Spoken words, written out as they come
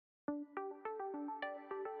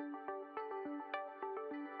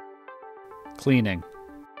Cleaning.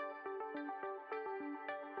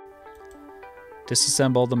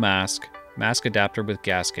 Disassemble the mask, mask adapter with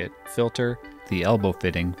gasket, filter, the elbow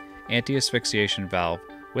fitting, anti-asphyxiation valve,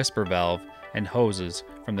 whisper valve, and hoses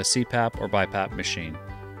from the CPAP or BiPAP machine.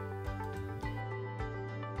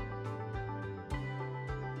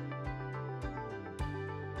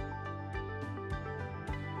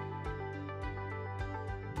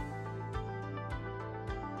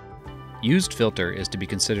 Used filter is to be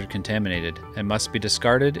considered contaminated and must be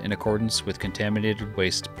discarded in accordance with contaminated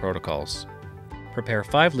waste protocols. Prepare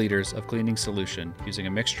 5 liters of cleaning solution using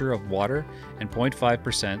a mixture of water and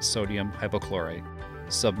 0.5% sodium hypochlorite.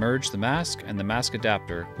 Submerge the mask and the mask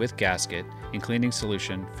adapter with gasket in cleaning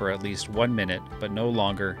solution for at least 1 minute, but no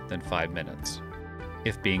longer than 5 minutes.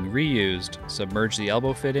 If being reused, submerge the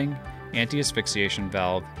elbow fitting, anti-asphyxiation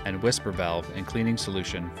valve, and whisper valve in cleaning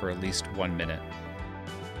solution for at least 1 minute.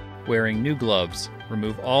 Wearing new gloves,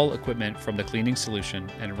 remove all equipment from the cleaning solution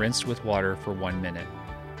and rinse with water for 1 minute.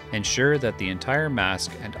 Ensure that the entire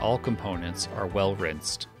mask and all components are well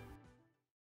rinsed.